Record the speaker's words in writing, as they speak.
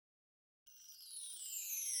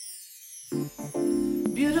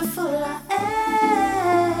Beautiful I am.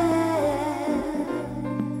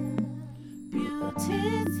 Beautiful.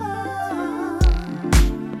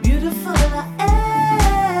 Beautiful I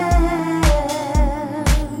am.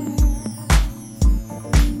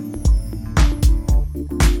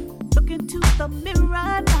 Look into the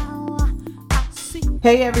mirror now. I see.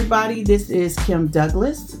 Hey everybody, this is Kim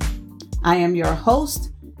Douglas. I am your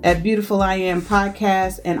host at Beautiful I Am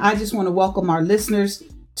Podcast, and I just want to welcome our listeners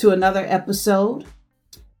to another episode.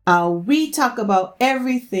 We talk about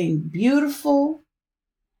everything beautiful,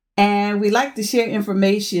 and we like to share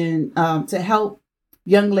information to help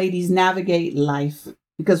young ladies navigate life,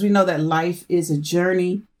 because we know that life is a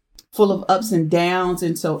journey full of ups and downs,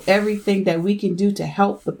 and so everything that we can do to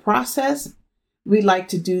help the process, we like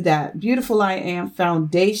to do that. Beautiful I Am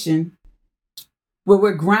Foundation, where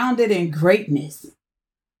we're grounded in greatness,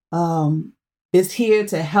 is here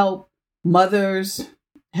to help mothers,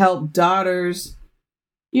 help daughters,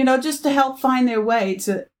 just to help find their way,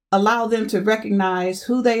 to allow them to recognize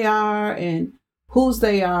who they are and whose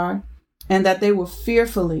they are, and that they were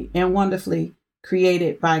fearfully and wonderfully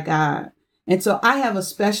created by God. And so I have a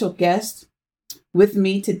special guest with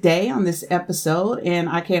me today on this episode, and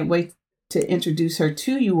I can't wait to introduce her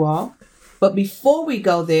to you all. But before we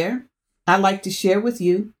go there, I'd like to share with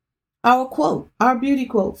you our quote, our beauty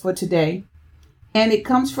quote for today. And it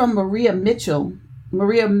comes from Maria Mitchell.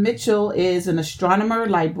 Maria Mitchell is an astronomer,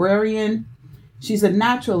 librarian. She's a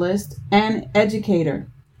naturalist and educator.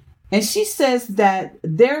 And she says that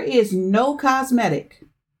there is no cosmetic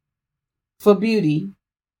for beauty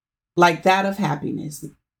like that of happiness.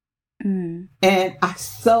 And I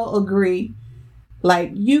so agree.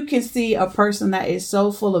 Like, you can see a person that is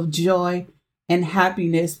so full of joy and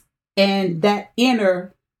happiness, and that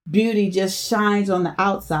inner beauty just shines on the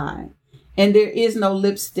outside. And there is no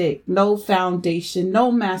lipstick, no foundation,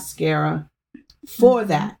 no mascara for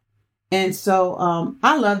that. And so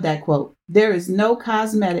I love that quote. There is no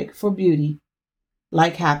cosmetic for beauty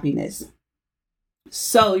like happiness.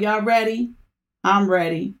 So y'all ready? I'm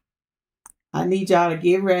ready. I need y'all to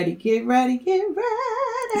get ready, get ready, get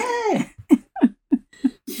ready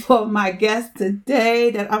for my guest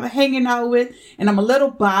today that I'm hanging out with. And I'm a little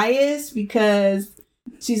biased because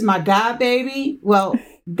she's my god baby. Well,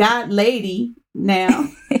 god lady now,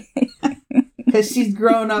 because she's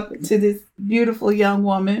grown up to this beautiful young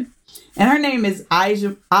woman, and her name is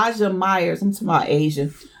Aja Myers. I'm talking about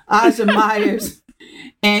Aja Myers,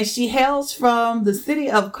 and she hails from the city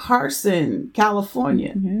of Carson,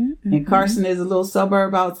 California. And Carson is a little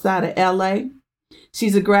suburb outside of LA.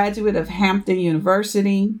 She's a graduate of Hampton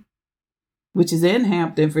University, which is in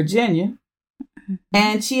Hampton, Virginia.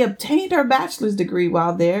 And she obtained her bachelor's degree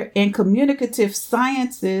while there in communicative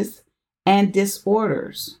sciences and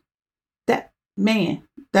disorders. That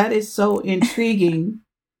is so intriguing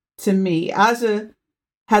to me. Aja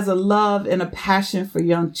has a love and a passion for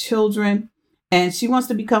young children, and she wants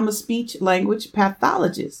to become a speech language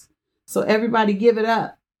pathologist. So everybody give it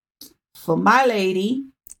up for my lady,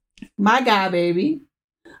 my guy baby,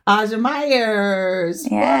 Aja Myers.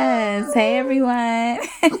 Yes. Woo! Hey, everyone.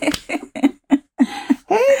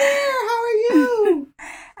 Hey there, how are you?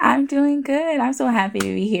 I'm doing good. I'm so happy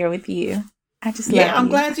to be here with you. I just love you. I'm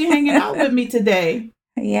glad you're hanging out with me today.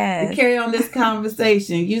 Yes. To carry on this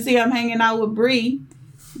conversation. Usually I'm hanging out with Bree,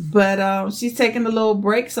 but she's taking a little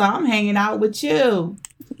break, so I'm hanging out with you.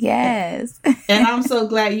 Yes. And I'm so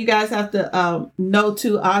glad. You guys have to know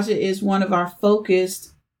too, Aja is one of our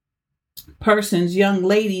focused persons, young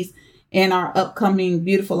ladies, in our upcoming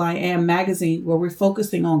Beautiful I Am magazine, where we're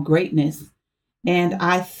focusing on greatness. And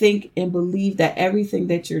I think and believe that everything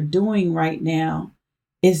that you're doing right now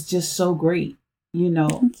is just so great.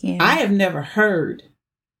 Thank you. I have never heard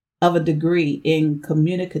of a degree in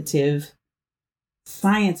communicative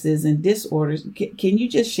sciences and disorders. Can you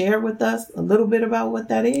just share with us a little bit about what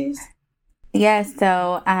that is? Yes.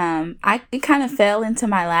 So it kind of fell into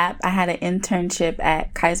my lap. I had an internship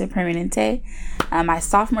at Kaiser Permanente my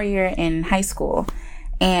sophomore year in high school.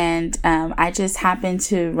 And I just happened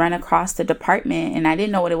to run across the department, and I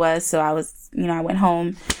didn't know what it was. So I went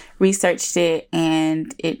home, researched it,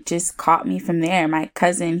 and it just caught me from there. My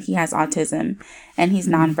cousin, he has autism, and he's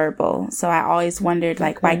nonverbal. So I always wondered,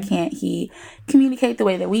 why can't he communicate the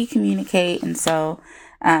way that we communicate? And so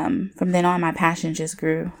from then on, my passion just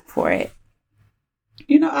grew for it.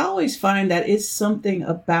 I always find that it's something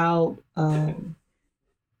about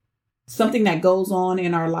something that goes on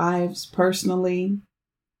in our lives personally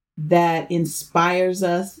that inspires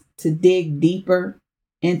us to dig deeper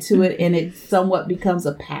into it, and it somewhat becomes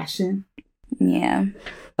a passion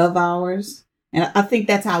of ours. And I think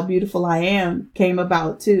that's how Beautiful I Am came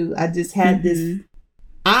about too. I just had this,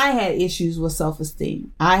 I had issues with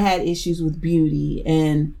self-esteem. I had issues with beauty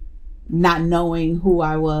and not knowing who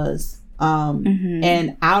I was.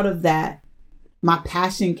 And out of that, my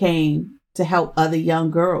passion came to help other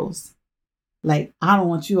young girls. Like, I don't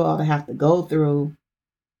want you all to have to go through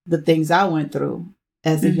the things I went through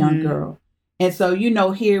as a young girl. And so, you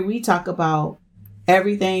know, here we talk about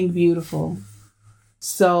everything beautiful.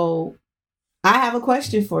 So I have a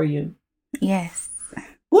question for you. Yes.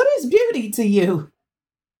 What is beauty to you?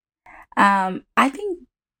 I think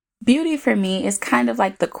beauty for me is kind of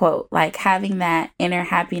like the quote, like having that inner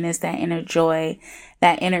happiness, that inner joy,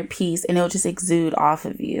 that inner peace, and it'll just exude off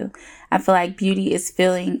of you. I feel like beauty is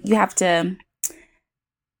feeling, you have to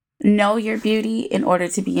know your beauty in order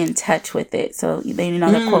to be in touch with it. So, you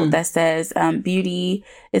know, the quote that says, beauty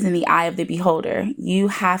is in the eye of the beholder. You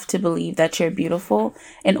have to believe that you're beautiful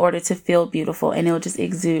in order to feel beautiful, and it'll just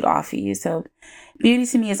exude off of you. So beauty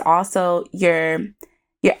to me is also your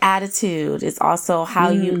attitude. It's also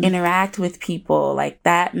how you interact with people. Like,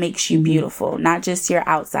 that makes you beautiful, not just your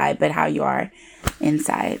outside, but how you are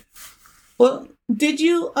inside. Well, did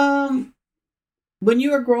you, when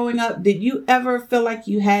you were growing up, did you ever feel like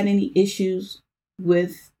you had any issues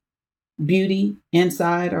with beauty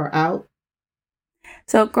inside or out?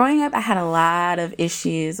 So growing up, I had a lot of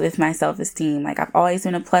issues with my self-esteem. Like, I've always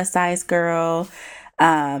been a plus size girl.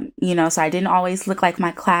 You know, so I didn't always look like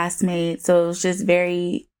my classmates. So it was just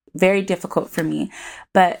very, very difficult for me.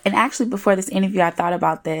 And actually before this interview, I thought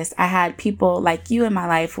about this. I had people like you in my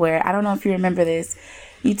life where, I don't know if you remember this,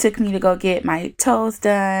 you took me to go get my toes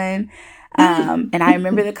done. And I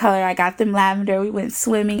remember the color. I got them lavender. We went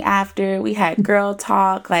swimming after. We had girl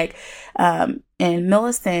talk. Like, and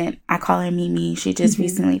Millicent, I call her Mimi. She just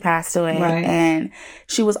recently passed away. Right. And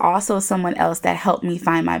she was also someone else that helped me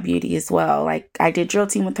find my beauty as well. Like, I did drill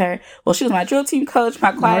team with her. Well, she was my drill team coach,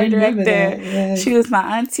 my choir director. Yes. She was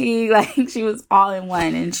my auntie. Like, she was all in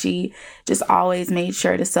one. And she just always made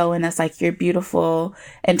sure to sow in us, like, you're beautiful,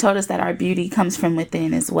 and told us that our beauty comes from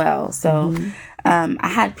within as well. So, I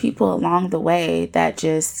had people along the way that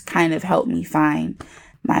just kind of helped me find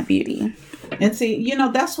my beauty. And see, you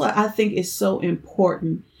know, that's what I think is so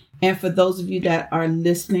important. And for those of you that are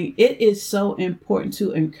listening, it is so important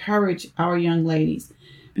to encourage our young ladies,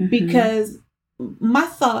 because my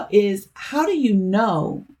thought is, how do you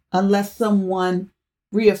know unless someone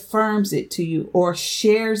reaffirms it to you or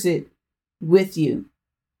shares it with you?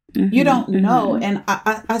 You don't know. And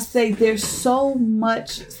I say there's so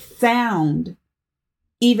much sound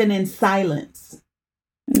even in silence.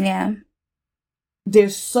 Yeah.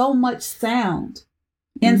 There's so much sound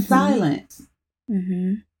in silence.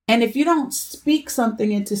 And if you don't speak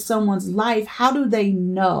something into someone's life, how do they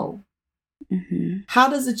know? How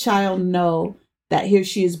does a child know that he or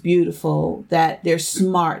she is beautiful, that they're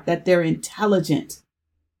smart, that they're intelligent,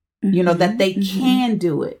 you know, that they can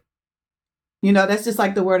do it? You know, that's just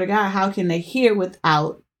like the word of God. How can they hear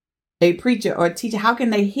without a preacher or a teacher? How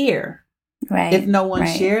can they hear if no one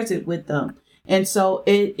shares it with them? And so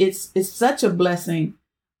it's such a blessing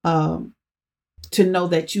to know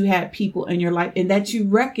that you had people in your life and that you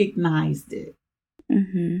recognized it.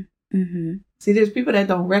 See, there's people that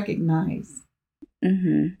don't recognize.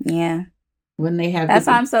 Yeah. When they have. That's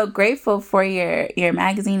why I'm so grateful for your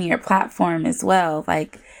magazine and your platform as well.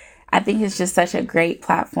 Like, I think it's just such a great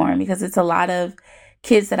platform, because it's a lot of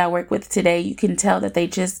kids that I work with today. You can tell that they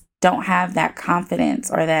just don't have that confidence,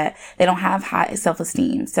 or that they don't have high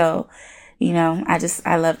self-esteem. So, you know,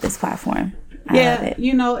 I love this platform. I love it.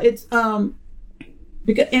 You know, it's,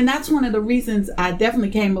 because, and that's one of the reasons I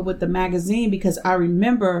definitely came up with the magazine, because I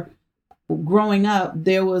remember growing up,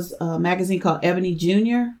 there was a magazine called Ebony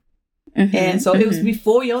Junior. And so it was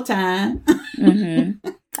before your time.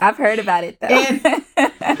 I've heard about it though.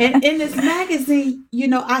 And in this magazine, you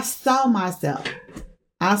know, I saw myself.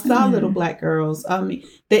 I saw little black girls. I mean,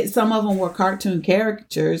 some of them were cartoon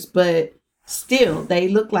caricatures, but still they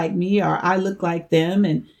look like me, or I look like them.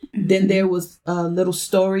 And then there was little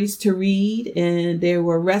stories to read, and there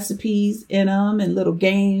were recipes in them, and little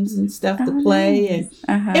games and stuff to play.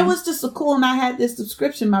 And it was just so cool. And I had this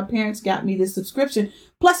subscription. My parents got me this subscription.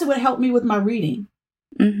 Plus it would help me with my reading,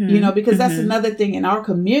 you know, because that's another thing in our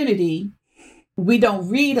community. We don't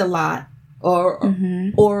read a lot,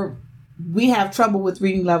 or we have trouble with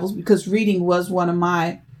reading levels, because reading was one of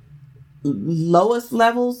my lowest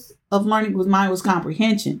levels of learning. Mine was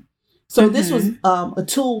comprehension. So this was a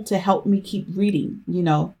tool to help me keep reading, you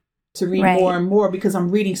know, to read more and more, because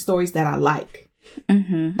I'm reading stories that I like,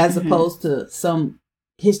 as opposed to some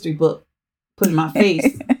history book put in my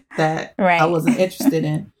face that I wasn't interested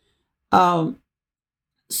in.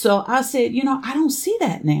 So I said, I don't see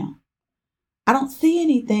that now. I don't see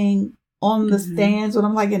anything on the stands when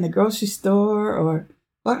I'm like in the grocery store or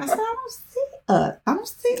I said, I don't see us. I don't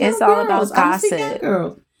see it's all girls. about gossip. I don't see young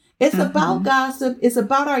girls. It's about gossip. It's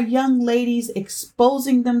about our young ladies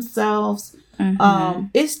exposing themselves.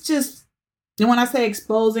 It's just, and when I say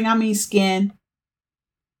exposing, I mean skin.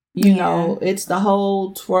 You know, it's the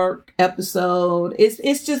whole twerk episode.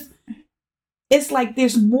 It's just, it's like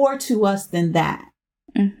there's more to us than that.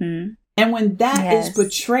 And when that is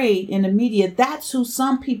portrayed in the media, that's who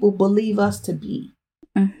some people believe us to be.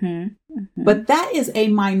 But that is a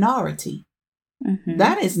minority.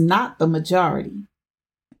 That is not the majority.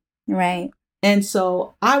 Right. And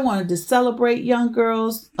so I wanted to celebrate young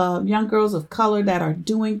girls of color that are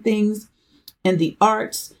doing things in the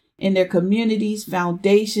arts, in their communities,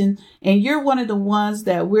 foundation. And you're one of the ones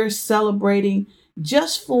that we're celebrating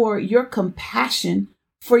just for your compassion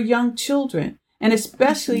for young children. And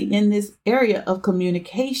especially in this area of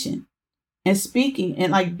communication and speaking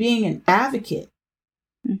and like being an advocate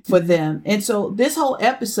for them. And so this whole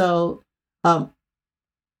episode,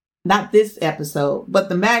 not this episode, but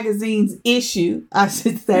the magazine's issue, I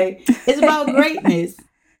should say, is about greatness.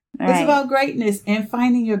 It's about greatness and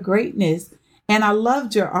finding your greatness. And I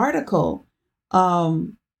loved your article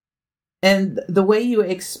and the way you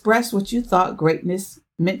expressed what you thought greatness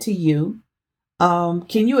meant to you.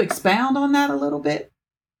 Can you expound on that a little bit?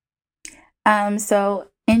 So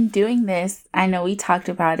in doing this, I know we talked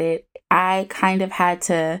about it. I kind of had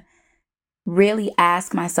to really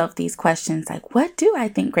ask myself these questions, like, what do I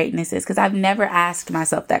think greatness is? Because I've never asked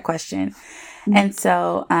myself that question. And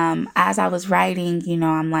so as I was writing,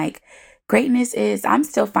 I'm like, greatness is, I'm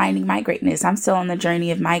still finding my greatness. I'm still on the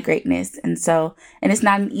journey of my greatness. And it's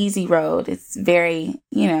not an easy road. It's very,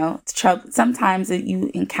 it's trouble. Sometimes you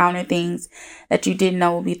encounter things that you didn't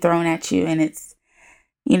know will be thrown at you. And it's,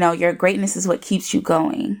 your greatness is what keeps you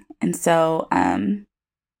going. And so,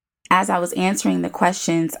 as I was answering the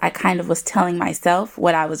questions, I kind of was telling myself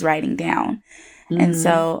what I was writing down. And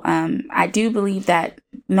so, I do believe that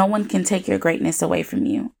no one can take your greatness away from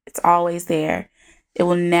you. It's always there. It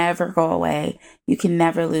will never go away. You can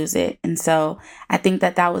never lose it. And so I think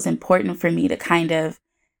that was important for me to kind of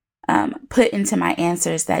put into my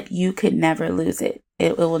answers, that you could never lose it.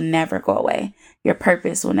 It will never go away. Your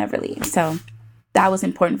purpose will never leave. So that was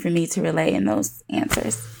important for me to relay in those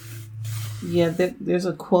answers. Yeah, there's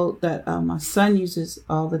a quote that my son uses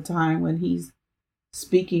all the time when he's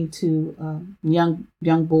speaking to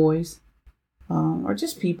young boys or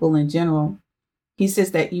just people in general. He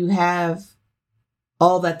says that you have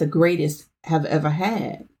all that the greatest have ever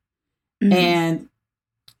had. And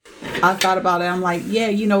I thought about it. I'm like,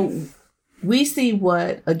 we see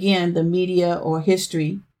what, again, the media or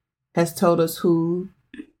history has told us who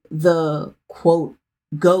the, quote,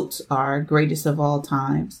 GOATs are, greatest of all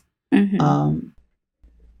times.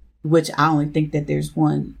 Which I only think that there's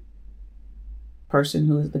one person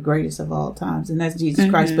who is the greatest of all times, and that's Jesus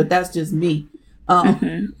Christ. But that's just me.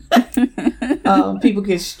 People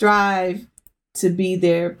can strive to be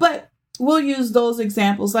there, but we'll use those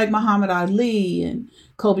examples like Muhammad Ali and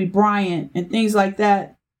Kobe Bryant and things like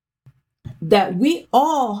that we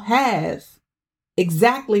all have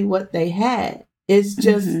exactly what they had. It's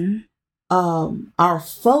just our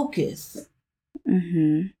focus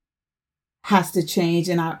has to change.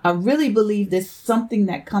 And I really believe there's something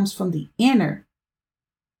that comes from the inner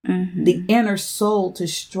soul to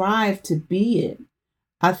strive to be it.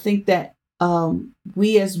 I think that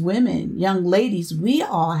we as women, young ladies, we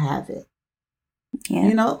all have it.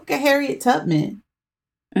 Look at Harriet Tubman.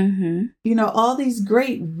 All these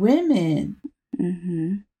great women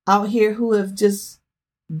out here who have just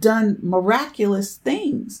done miraculous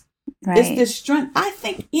things. Right. It's the strength. I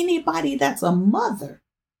think anybody that's a mother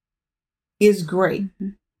is great.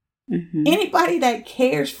 Anybody that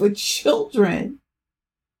cares for children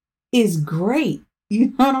is great. You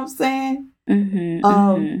know what I'm saying?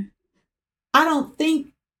 I don't think,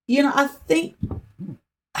 I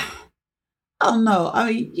don't know.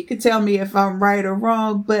 I mean, you can tell me if I'm right or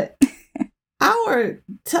wrong, but our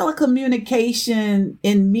telecommunication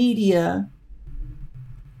in media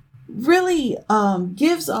really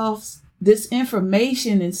gives off this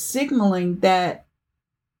information and signaling that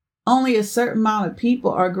only a certain amount of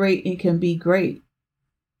people are great and can be great.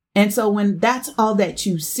 And so when that's all that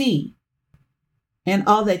you see and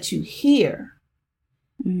all that you hear,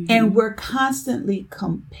 and we're constantly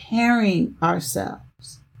comparing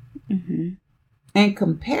ourselves, and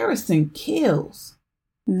comparison kills.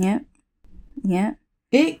 It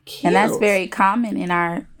kills. And that's very common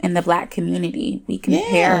in the Black community. We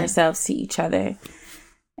compare ourselves to each other.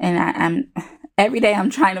 And every day I'm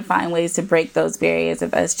trying to find ways to break those barriers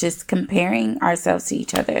of us just comparing ourselves to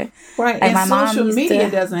each other. Right. Like and social media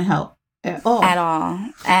doesn't help at all.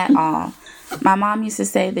 At all. My mom used to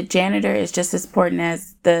say the janitor is just as important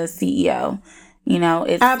as the CEO. You know,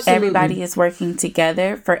 it's Absolutely. Everybody is working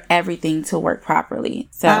together for everything to work properly.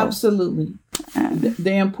 So absolutely.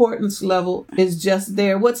 The importance level is just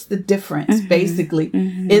there. What's the difference, basically,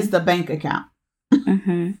 is the bank account.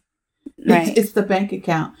 Right. It's the bank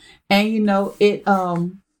account. And, you know, it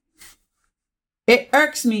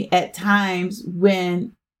irks me at times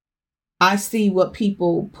when I see what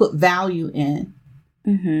people put value in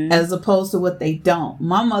as opposed to what they don't.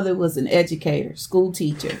 My mother was an educator, school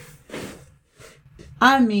teacher.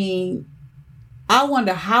 I mean, I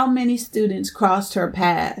wonder how many students crossed her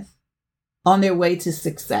path on their way to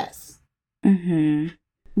success. You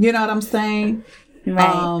know what I'm saying?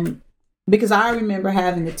 Right. Because I remember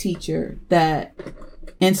having a teacher that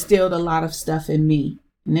instilled a lot of stuff in me,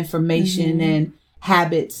 and information and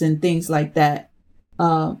habits and things like that,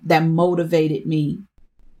 that motivated me.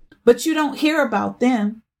 But you don't hear about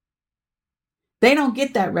them. They don't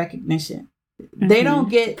get that recognition. They don't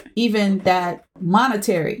get even that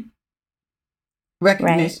monetary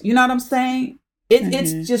recognition. Right. You know what I'm saying?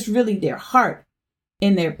 It's just really their heart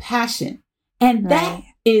and their passion. And that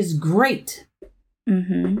is great.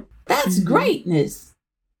 That's greatness.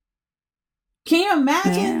 Can you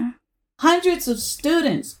imagine hundreds of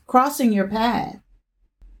students crossing your path?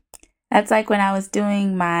 That's like when I was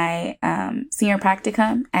doing my senior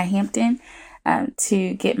practicum at Hampton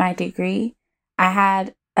to get my degree. I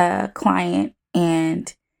had a client,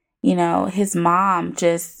 and you know, his mom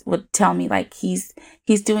just would tell me like he's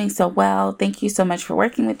doing so well. Thank you so much for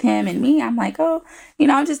working with him. And me, I'm like, oh, you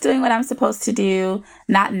know, I'm just doing what I'm supposed to do,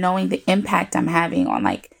 not knowing the impact I'm having on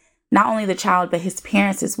like not only the child, but his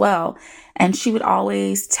parents as well. And she would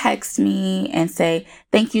always text me and say,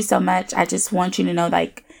 thank you so much. I just want you to know,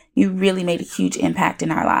 like, you really made a huge impact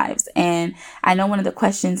in our lives. And I know one of the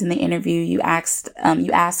questions in the interview you asked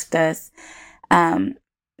us,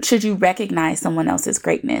 should you recognize someone else's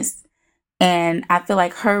greatness? And I feel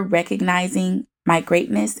like her recognizing my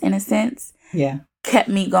greatness, in a sense, kept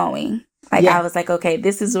me going. Like, I was like, okay,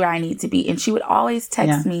 this is where I need to be. And she would always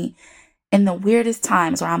text me in the weirdest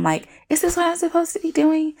times where I'm like, is this what I'm supposed to be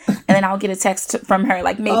doing? And then I'll get a text from her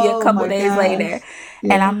like maybe a couple days later.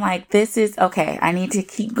 And I'm like, this is okay. I need to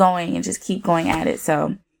keep going and just keep going at it.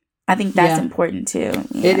 So I think that's important too.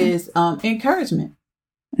 It is encouragement,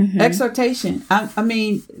 exhortation. I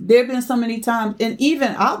mean, there have been so many times, and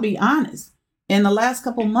even I'll be honest, in the last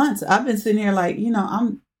couple months, I've been sitting here like, you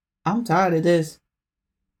know, I'm tired of this.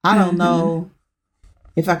 I don't know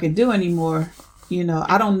if I can do anymore. You know,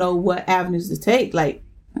 I don't know what avenues to take. Like,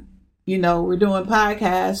 you know, we're doing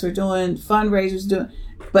podcasts, we're doing fundraisers,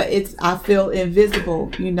 but I feel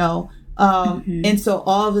invisible, you know. And so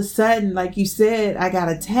all of a sudden, like you said, I got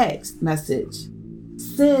a text message.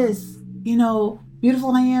 Sis, you know,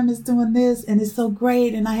 Beautiful I Am is doing this and it's so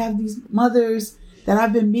great. And I have these mothers that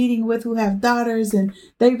I've been meeting with who have daughters, and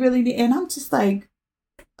they really need, and I'm just like,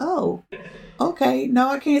 oh, okay, no,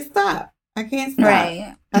 I can't stop. I can't stop.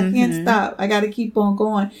 Right. I can't stop. I got to keep on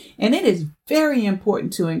going. And it is very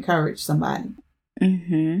important to encourage somebody.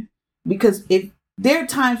 Because there are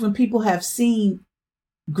times when people have seen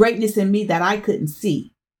greatness in me that I couldn't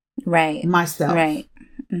see. Myself. Right.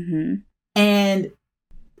 And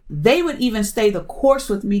they would even stay the course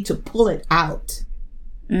with me to pull it out.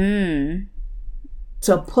 To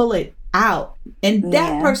pull it out. And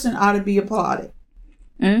that person ought to be applauded.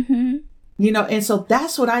 You know, and so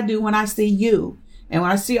that's what I do when I see you. And when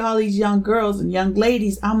I see all these young girls and young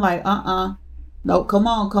ladies, I'm like, no, come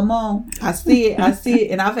on. I see it.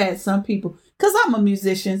 And I've had some people, because I'm a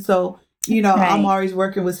musician. So, you know, I'm always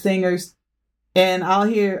working with singers, and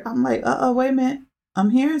I'm like, wait a minute. I'm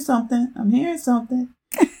hearing something.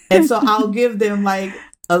 And so I'll give them like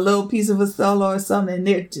a little piece of a solo or something, and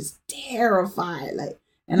they're just terrified. Like,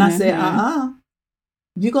 and I say,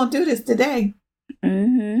 you're going to do this today.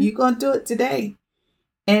 You're going to do it today.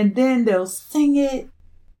 And then they'll sing it.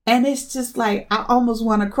 And it's just like, I almost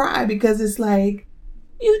want to cry, because it's like,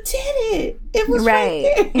 you did it. It was right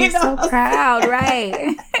there. You're so proud,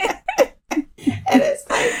 right? And it's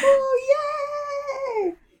like,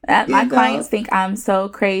 oh, yay. My clients think I'm so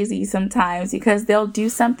crazy sometimes, because they'll do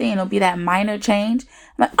something and it'll be that minor change.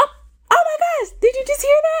 I'm like, oh my gosh, did you just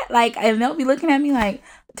hear that? Like, and they'll be looking at me like,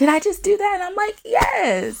 did I just do that? And I'm like,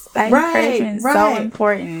 yes. That encouragement is so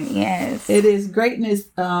important. Yes. It is greatness.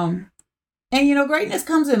 And, you know, greatness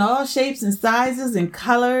comes in all shapes and sizes and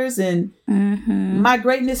colors. And my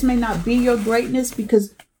greatness may not be your greatness,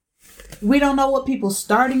 because we don't know what people's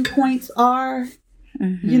starting points are.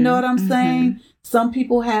 You know what I'm saying? Some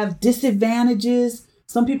people have disadvantages.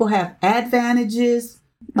 Some people have advantages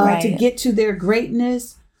to get to their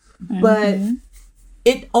greatness. But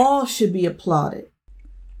it all should be applauded.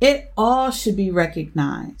 It all should be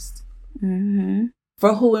recognized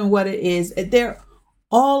for who and what it is. They're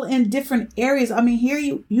all in different areas. I mean, here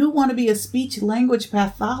you want to be a speech language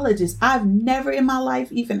pathologist. I've never in my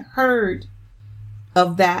life even heard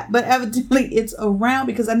of that, but evidently it's around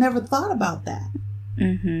because I never thought about that.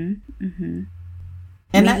 And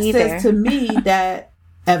that says to me that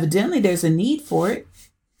evidently there's a need for it.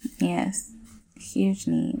 Yes, huge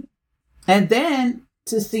need. And then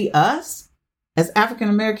to see us as African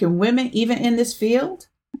American women, even in this field,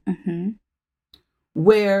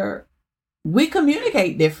 where we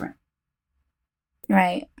communicate different.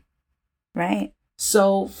 Right.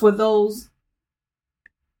 So for those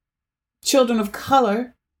children of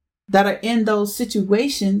color that are in those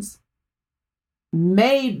situations,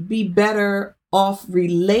 may be better off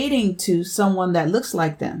relating to someone that looks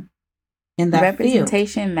like them in that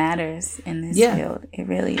representation field. Matters in this field. It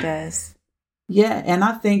really does. Yeah, and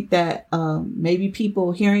I think that maybe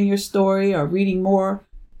people hearing your story or reading more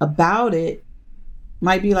about it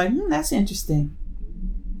might be like, that's interesting.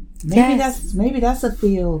 Maybe that's a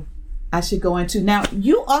field I should go into. Now,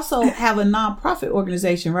 you also have a nonprofit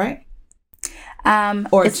organization, right?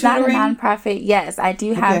 Or it's tutoring? Not a nonprofit. Yes, I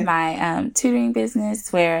do have my tutoring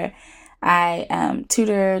business where I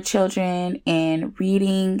tutor children in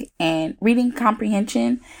reading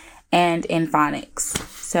comprehension and in phonics.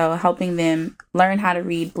 So helping them learn how to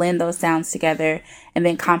read, blend those sounds together, and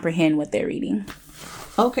then comprehend what they're reading.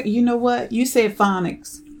 Okay, you know what? You said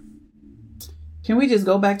phonics. Can we just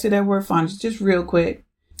go back to that word phonics just real quick?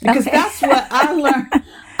 Because that's what I learned.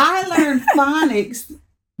 I learned phonics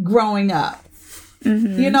growing up.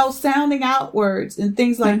 You know, sounding out words and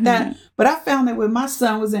things like that. But I found that when my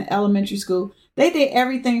son was in elementary school, they did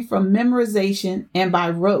everything from memorization and by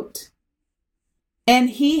rote.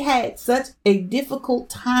 And he had such a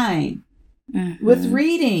difficult time with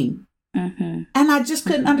reading. And I just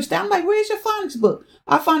couldn't understand. I'm like, where's your phonics book?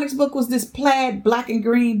 Our phonics book was this plaid black and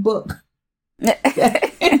green book.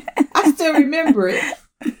 I still remember it.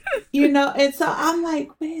 You know, and so I'm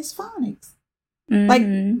like, where's phonics? Like,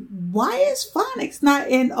 why is phonics not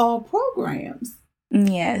in all programs?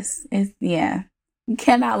 Yes. You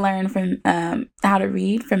cannot learn from how to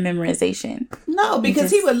read from memorization. No,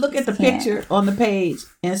 because he would look at the picture on the page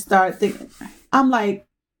and start thinking. I'm like,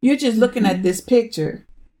 you're just looking at this picture.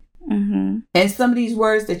 And some of these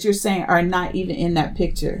words that you're saying are not even in that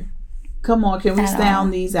picture. Come on, can we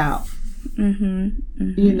sound these out?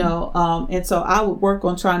 You know, and so I would work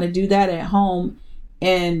on trying to do that at home.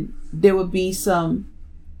 And there would be some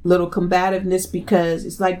little combativeness because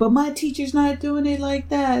it's like, but my teacher's not doing it like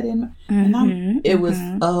that. And it was,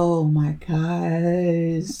 oh my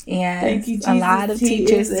gosh. Yeah. Thank you, Jesus. A lot of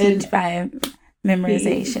teachers teach by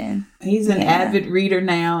memorization. He's an avid reader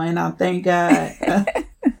now, and I thank God.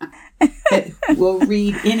 Will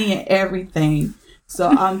read any and everything. So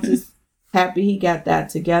I'm just happy he got that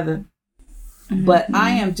together. But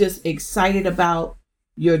I am just excited about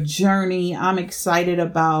your journey. I'm excited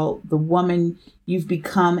about the woman you've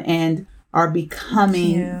become and are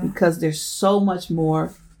becoming, because there's so much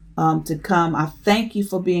more to come. I thank you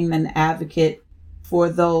for being an advocate for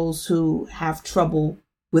those who have trouble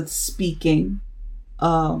with speaking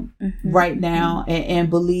right now, and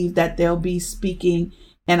believe that they'll be speaking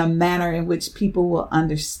in a manner in which people will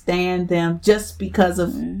understand them just because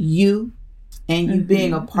of you and you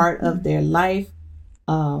being a part of their life.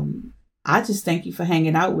 I just thank you for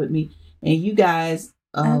hanging out with me. And you guys,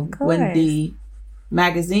 when the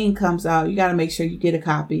magazine comes out, you got to make sure you get a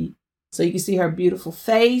copy so you can see her beautiful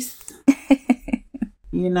face.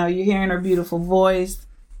 You know, you're hearing her beautiful voice,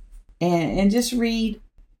 and just read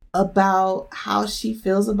about how she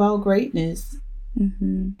feels about greatness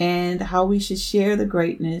and how we should share the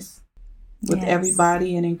greatness with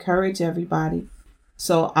everybody and encourage everybody.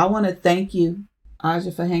 So I want to thank you,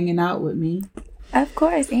 Aja, for hanging out with me. Of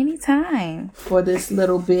course, anytime. For this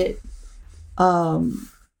little bit.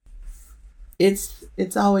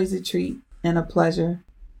 It's always a treat and a pleasure.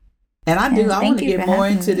 And I want to get more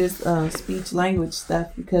into this speech language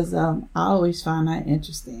stuff because I always find that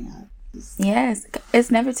interesting. Yes,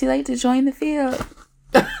 it's never too late to join the field.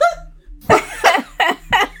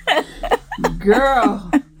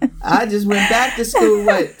 Girl, I just went back to school,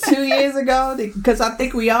 2 years ago? Because I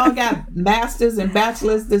think we all got masters and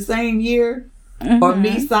bachelors the same year. Or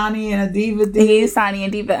me, Sonny, and Adiva did. You, Sonny,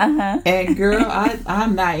 and Diva, And girl,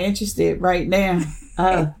 I'm not interested right now.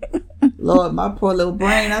 Lord, my poor little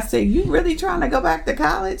brain. I said, you really trying to go back to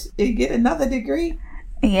college and get another degree?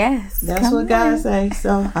 Yes. That's what God say.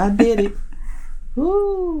 So I did it.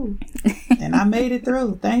 Woo. And I made it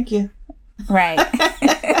through. Thank you. Right.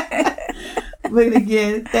 But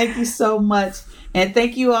again, thank you so much. And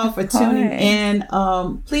thank you all for tuning in.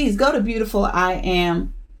 Please go to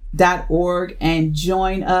beautifuliam.org and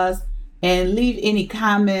join us and leave any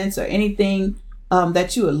comments or anything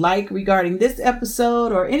that you would like regarding this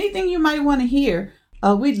episode or anything you might want to hear.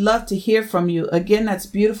 We'd love to hear from you. Again, that's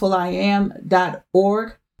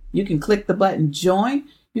beautifuliam.org. You can click the button join.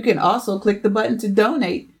 You can also click the button to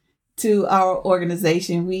donate to our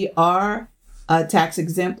organization. We are a tax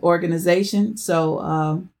exempt organization,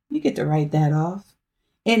 so you get to write that off.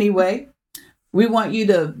 Anyway, we want you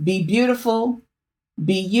to be beautiful,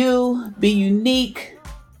 be you, be unique.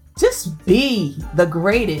 Just be the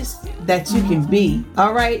greatest that you can be.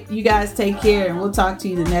 All right, you guys take care, and we'll talk to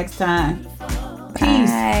you the next time.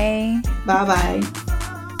 Peace. Bye. Bye-bye.